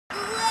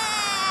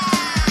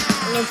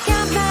Look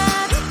at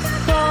that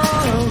for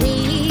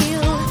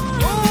real.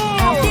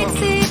 I'll fix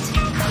it.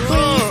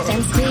 Please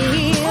stand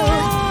still.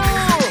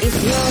 If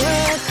you're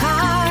a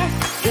car,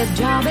 your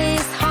job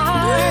is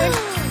hard,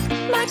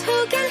 but who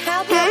can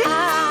help you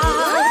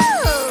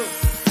out?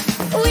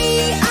 We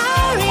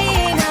are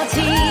in, our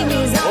team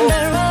is on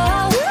the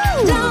roll.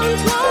 Don't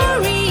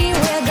worry,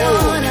 we're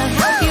gonna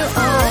help you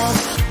all.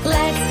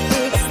 Let's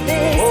fix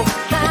this.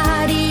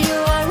 Buddy, you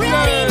are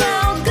ready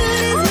now.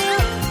 Good as new.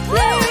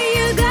 There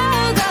you go,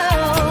 go.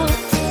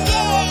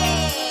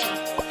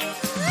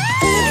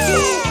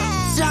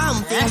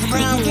 Something's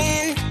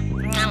broken.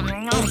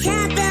 It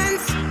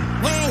happens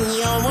when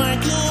you're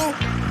working.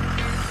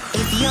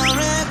 If you're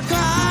a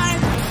car,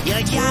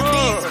 your job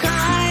is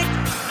hard,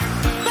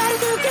 but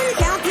who can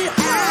help you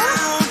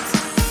out?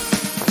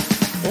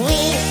 We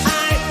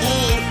are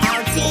in,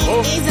 our team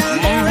is on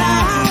the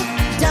road.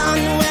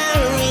 Don't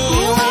worry,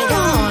 we're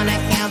gonna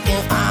help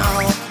you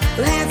all.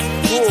 Let's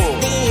fix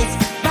this.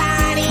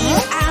 Buddy, you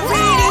are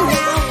ready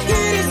now.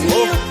 Good as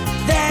new.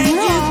 There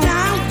you go,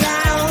 go.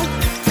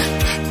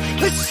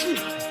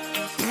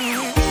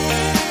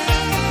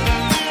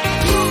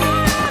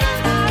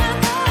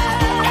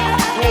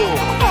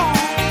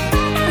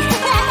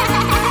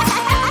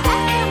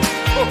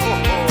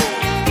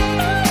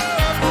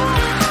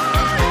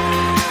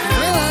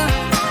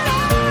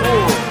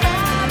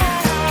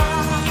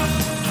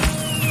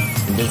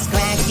 This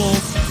class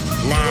is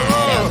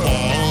not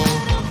okay.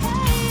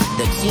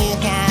 Don't you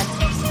have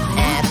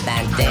a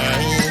bad day?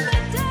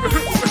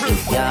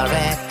 If you're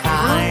a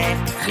car,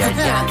 your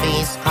job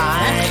is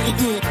hard,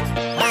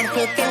 but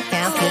who can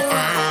help you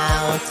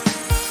out?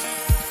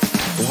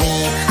 We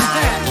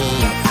are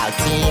in, our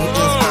team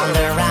is on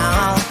the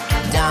roll.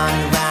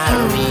 Don't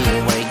worry,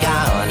 we're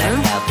gonna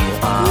help you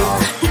all.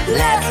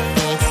 Let's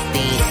fix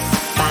this.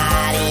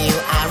 Buddy, you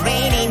are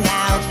ready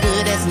now,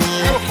 good as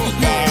new.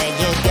 There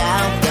you go,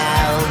 go.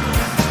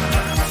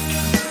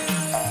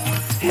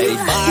 Hey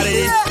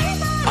buddy,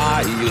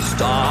 are you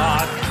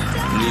stuck?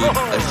 Need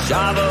a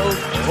shovel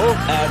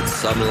and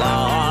some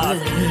luck?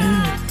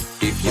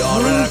 If you're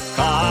a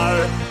car,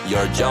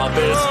 your job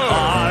is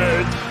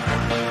hard,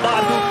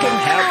 but who can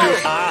help you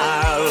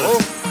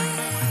out?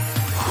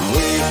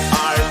 We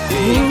are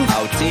in,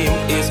 our team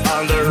is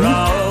on the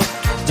road.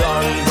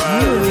 Don't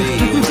worry,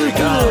 we're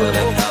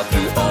gonna help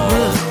you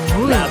all.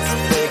 Let's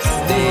fix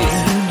this.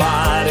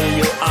 Buddy,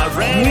 you are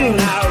ready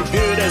now,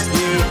 good as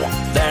new.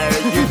 There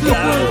you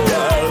go,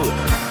 go.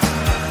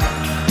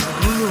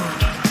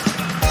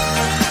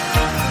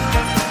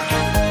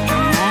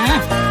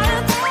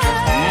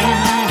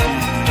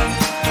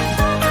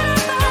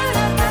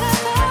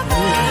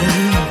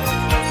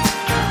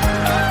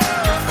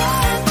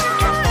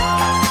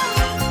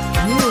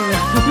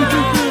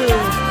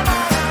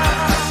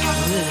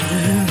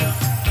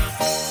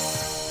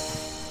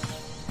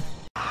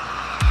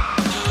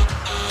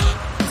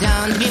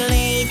 Don't be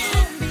late.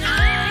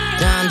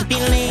 Don't be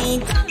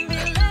late.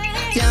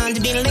 Don't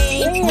be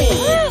late. We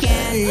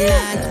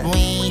cannot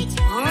wait.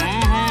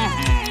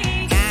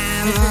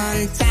 Come on,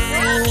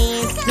 time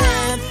is the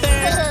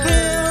first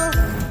rule.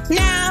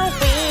 Now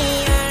we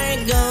are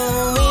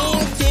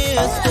going to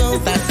school.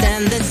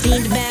 Fasten the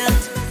seatbelt.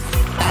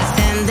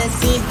 Fasten the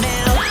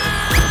seatbelt.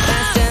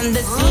 Fasten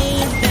the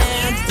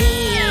seatbelt,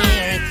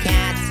 dear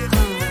cat.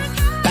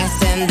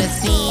 Fasten the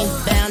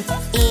seatbelt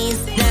is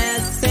the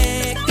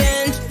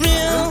second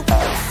rule.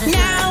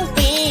 Now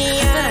we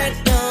are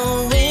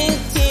going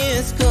to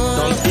school.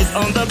 Don't eat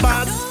on the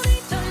bus.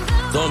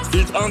 Don't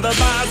eat on the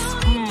bus.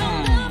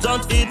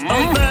 Don't eat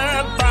on the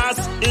bus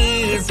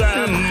is a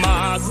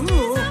must.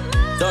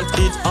 Don't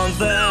eat on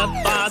the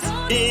bus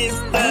is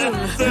the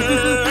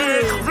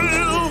third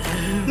rule.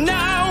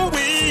 Now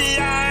we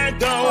are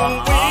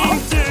going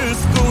to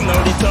school. No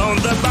litter on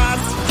the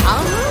bus.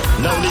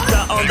 No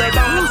litter on the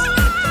bus.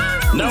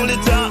 No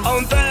litter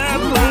on the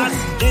bus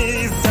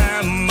is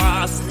a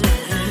must.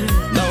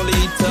 No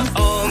litter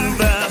on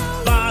the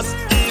bus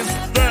is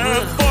the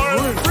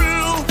fourth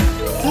rule.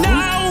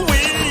 Now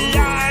we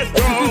are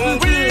going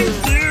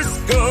to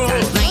school.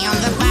 Don't play on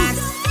the bus.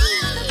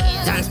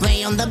 Don't play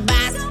on the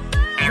bus.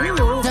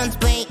 Don't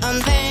play on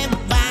the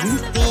bus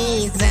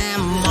is a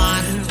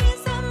must.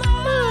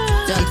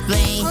 Don't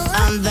play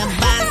on the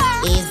bus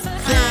is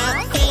the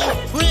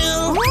fifth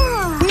rule.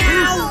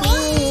 Now we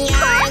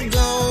are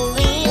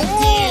going to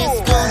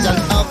school.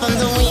 Don't open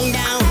the window.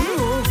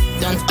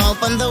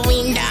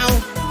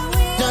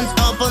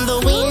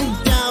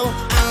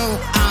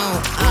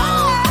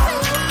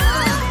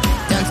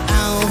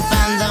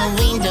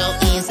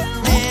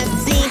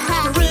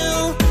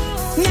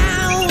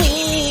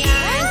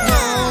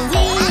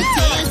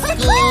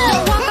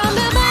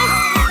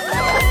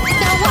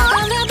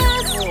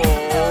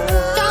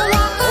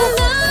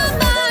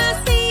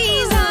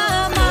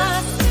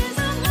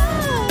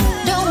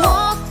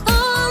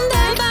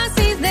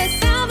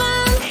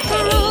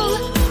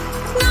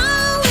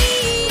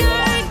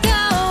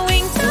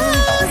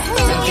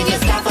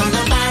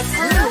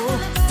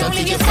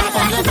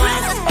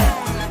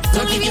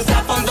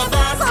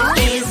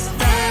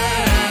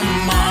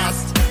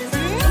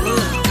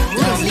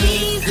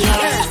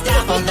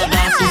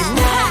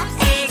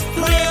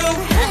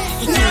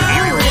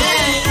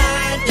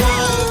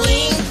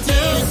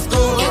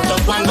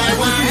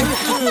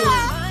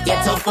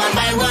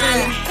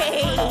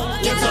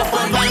 You took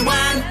one by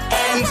one,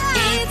 and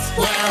it's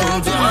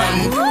well done.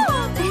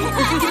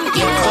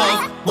 You took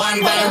one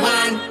by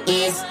one,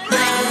 is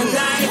the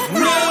knife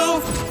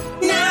proof.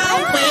 Now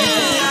we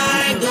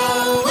are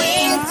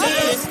going to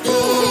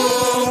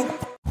school.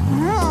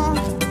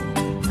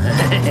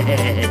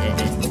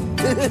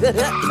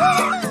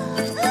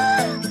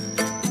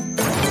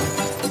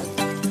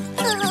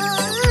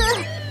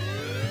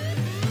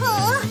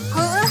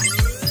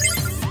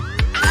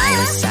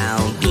 I'm so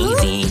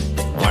busy,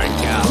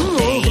 work all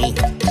day.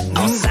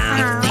 Oh,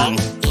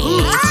 something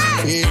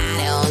is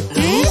not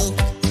okay.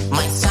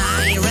 My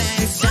siren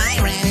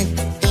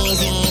is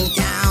in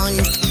town.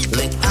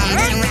 Look on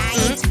the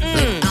right,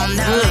 look on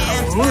the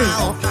left.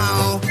 Oh,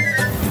 oh.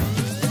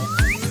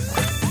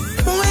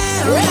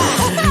 Where is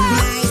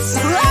my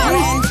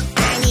siren? I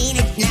need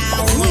it now.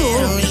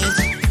 Where is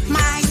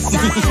my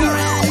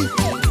siren?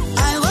 I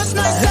lost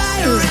my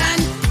siren.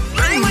 I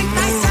want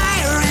my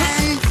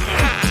siren.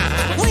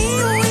 We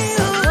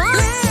will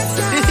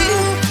listen.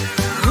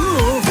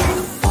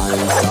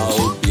 I'm so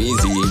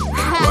busy,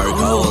 work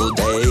all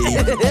day.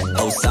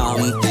 Oh,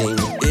 something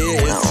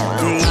is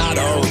not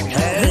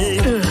okay.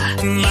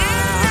 My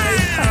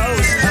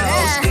house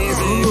is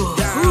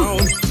down.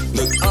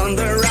 Look on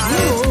the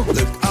right,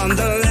 look on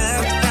the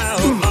left.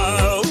 Oh,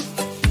 oh.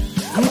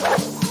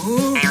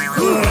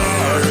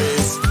 Where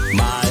is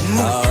my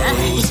house? I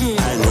need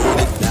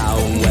it now.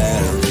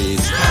 Where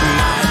is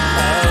my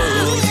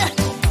house?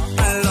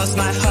 I lost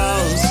my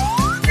house.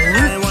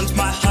 I want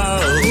my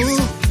house.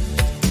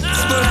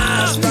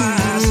 Splash,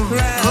 splash,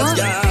 let's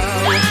go.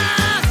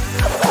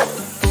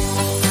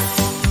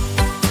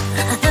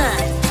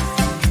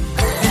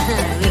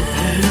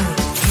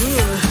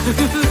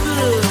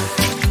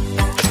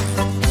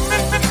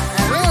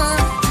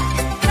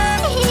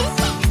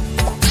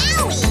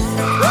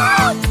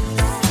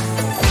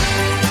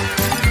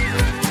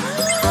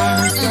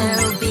 I'm so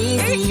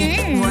busy,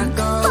 work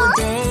all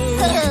day.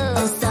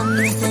 Oh,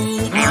 something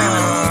is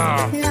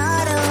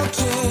not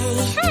okay.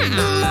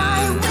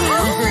 My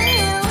will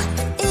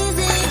is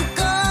it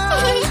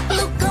gone?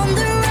 Look on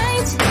the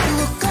right,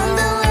 look on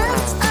the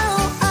left.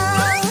 Oh,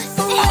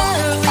 oh.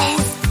 Where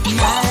is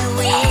my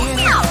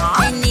will?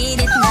 I need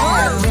it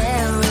now.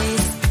 Where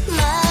is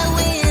my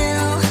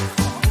will?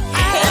 I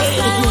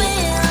want my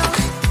will.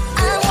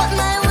 I want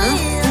my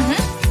will.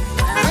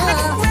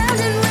 Round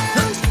and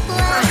round,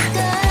 let's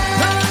go.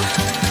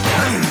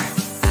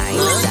 I'm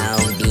so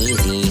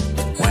busy,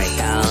 work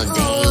all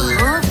day.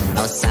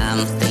 Oh,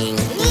 something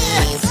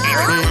is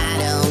not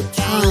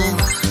okay.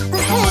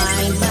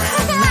 My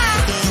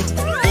basket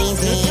is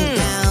in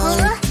down.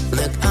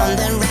 Look on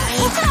the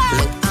right,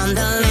 look on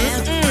the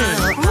left.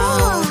 Oh,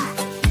 oh.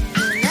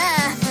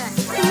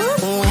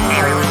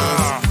 Where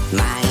is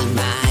my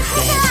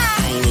basket?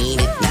 I need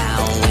it now.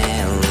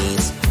 Where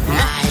is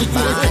my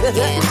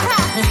basket?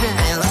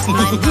 I lost my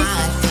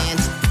basket.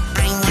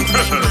 I want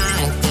my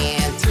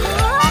basket.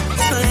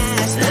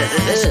 Slash, slash,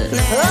 let's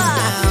go.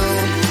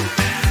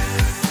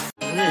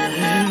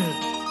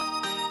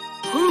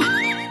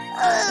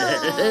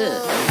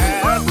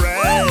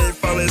 Every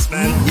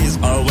policeman is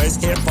always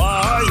here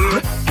for you.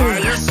 Are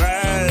you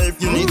safe?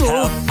 You need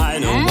help. I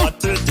know what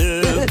to do.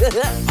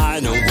 I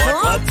know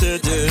what to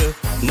do.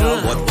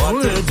 Know what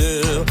to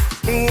do.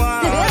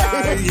 What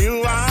are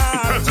you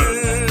up to?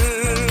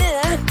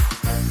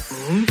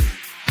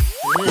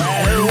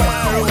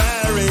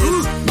 Where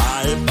is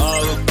my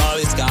old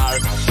police car?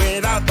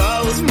 Without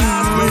those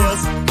fast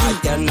wheels, I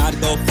cannot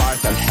go far.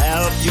 Can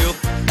help you.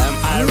 Am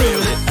I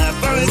really a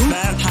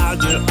policeman? How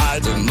do I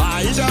do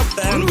my job?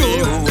 Then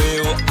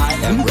will I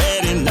am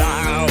ready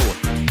now.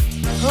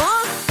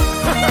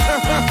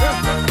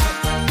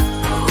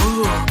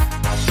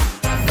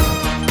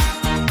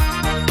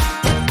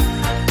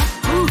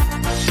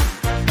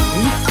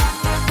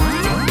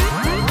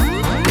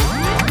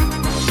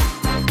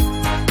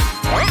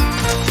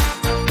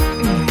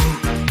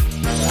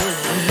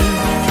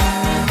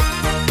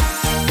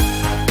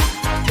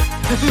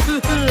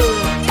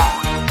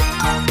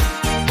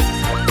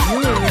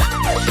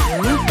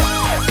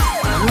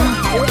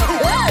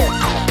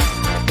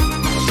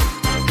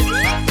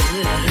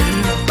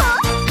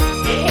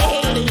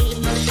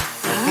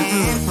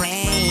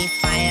 Every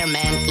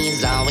fireman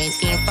is always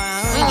here for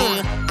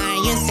you. Are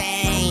you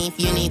safe?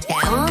 You need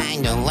help. I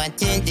know what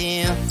to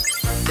do.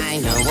 I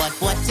know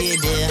what to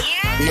do.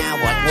 Now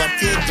what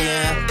to do?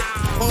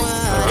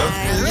 What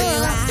are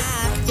you up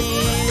to?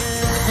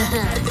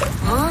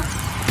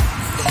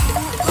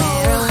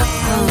 Where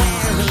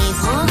is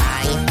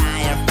my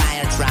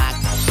fire truck?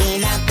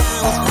 Without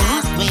those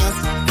fast wheels,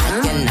 I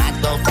cannot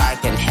go far.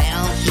 Can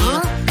help you.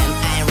 Am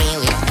I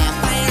really a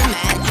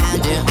fireman? How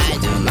do I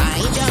do my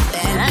job?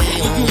 Then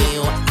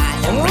will I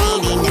am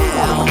ready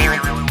now.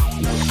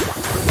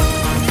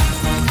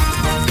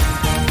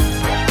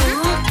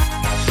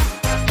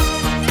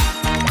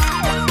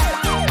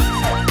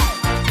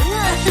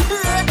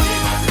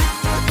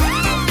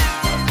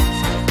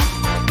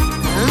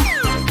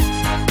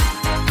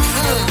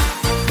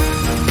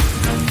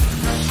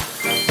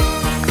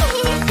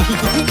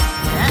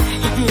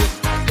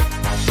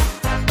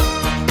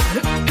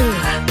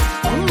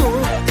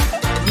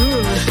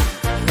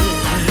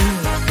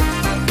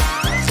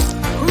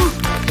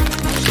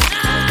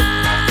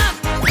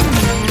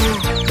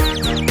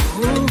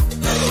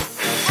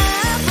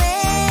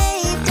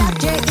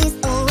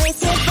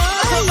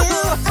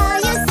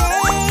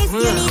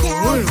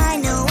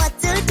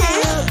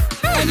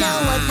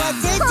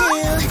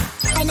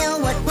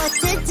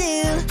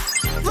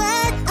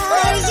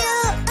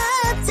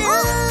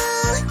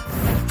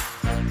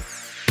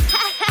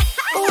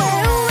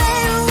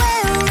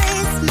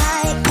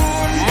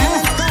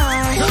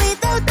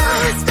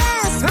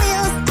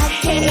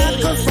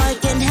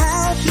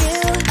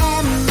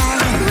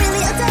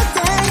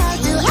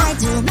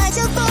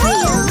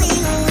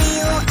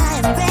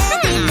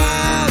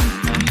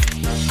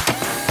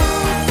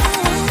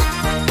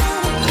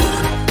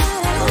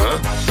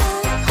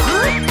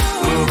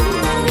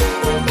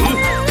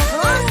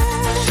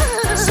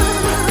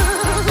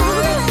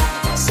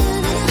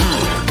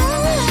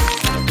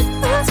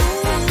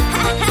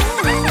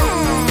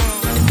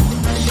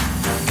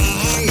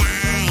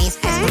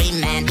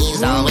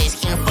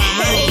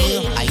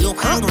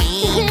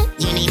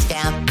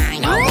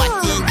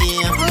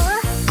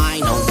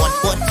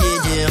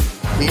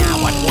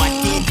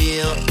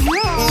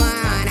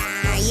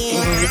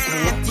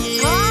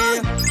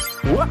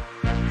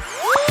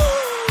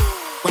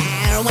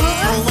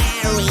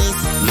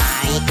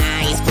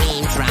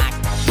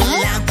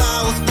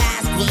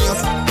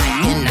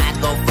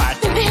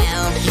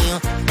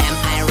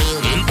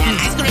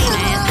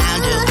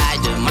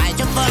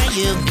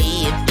 you,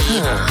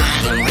 baby?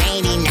 I am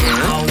ready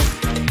now.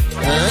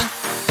 Huh?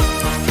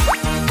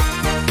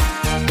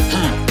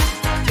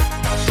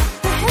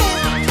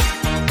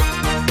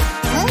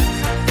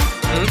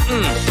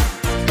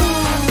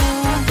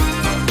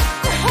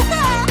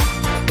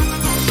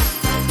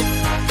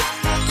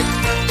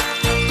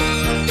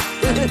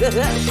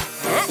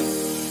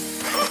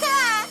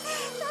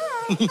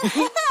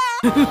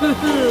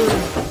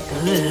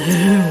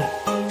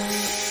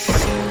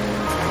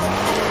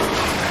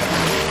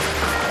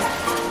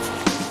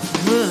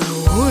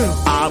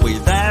 Are we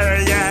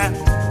there yet?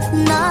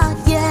 Not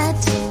yet,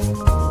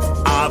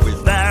 Are we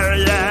there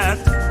yet?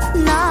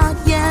 not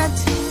yet.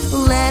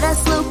 Let us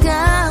look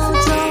out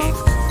of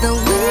the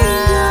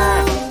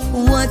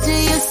window. What do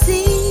you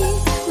see,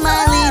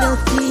 my little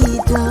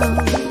kiddo?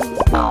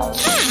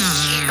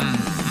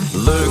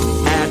 Look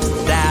at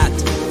that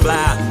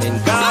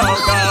flamingo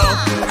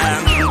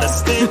and the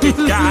stinky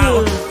cow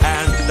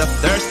and the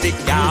thirsty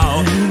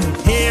cow.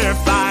 Here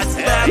flies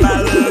the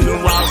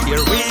balloon, well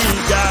here we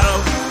go.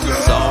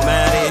 So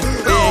many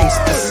things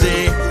to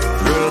see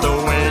through the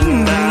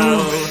window.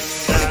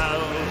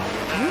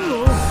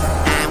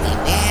 Are we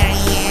there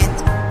yet?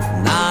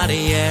 Not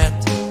yet,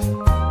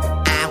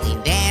 Are we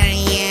there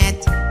yet?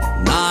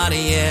 not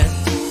yet.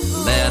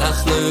 Let us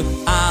look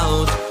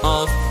out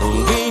of the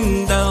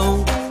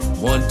window.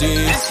 What do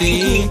you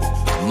see,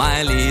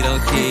 my little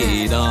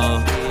kiddo?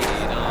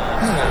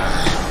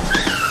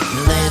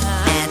 Look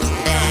at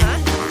the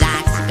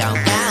ducks go,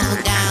 go,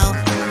 go.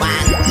 1,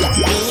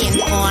 2, 3, and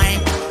 4.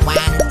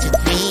 1, 2,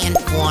 3, and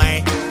 4.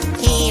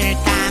 Here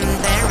come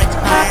the red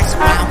cars.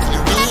 Wow,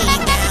 here we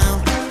go.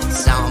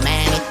 So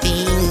many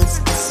things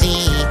to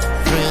see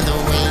through the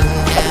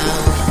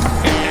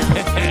window.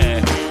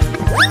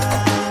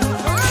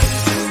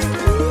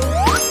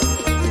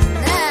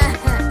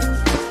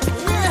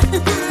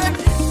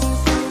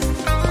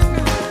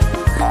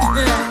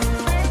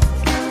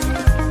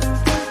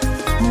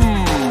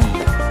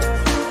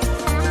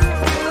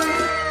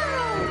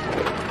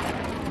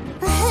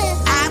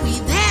 Are we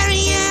there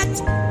yet?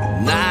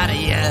 Not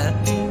yet,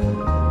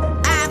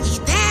 Are we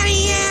there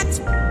yet?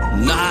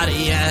 not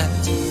yet.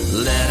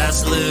 Let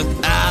us look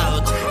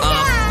out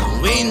of the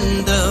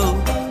window.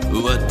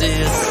 What do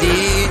you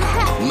see,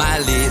 my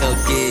little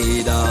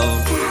kiddo?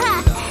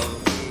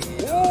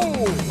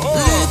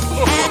 Look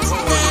at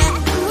the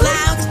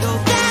clouds go,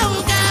 go,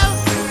 go.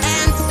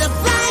 And the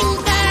flying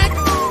bird,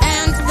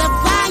 and the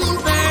flying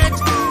bird.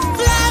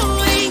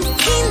 Flowing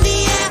in the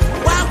air,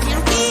 wow,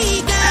 here we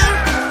go.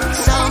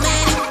 So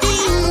many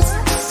things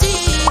to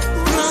see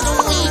through the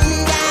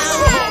window.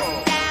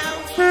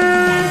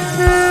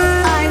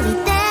 Are we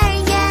there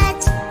yet?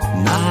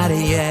 Not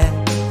yet,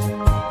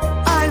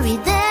 Are we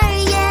there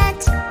yet?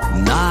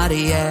 not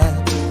yet.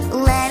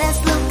 Let us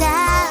look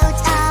out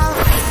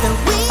of the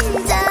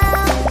window.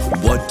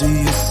 What do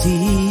you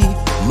see,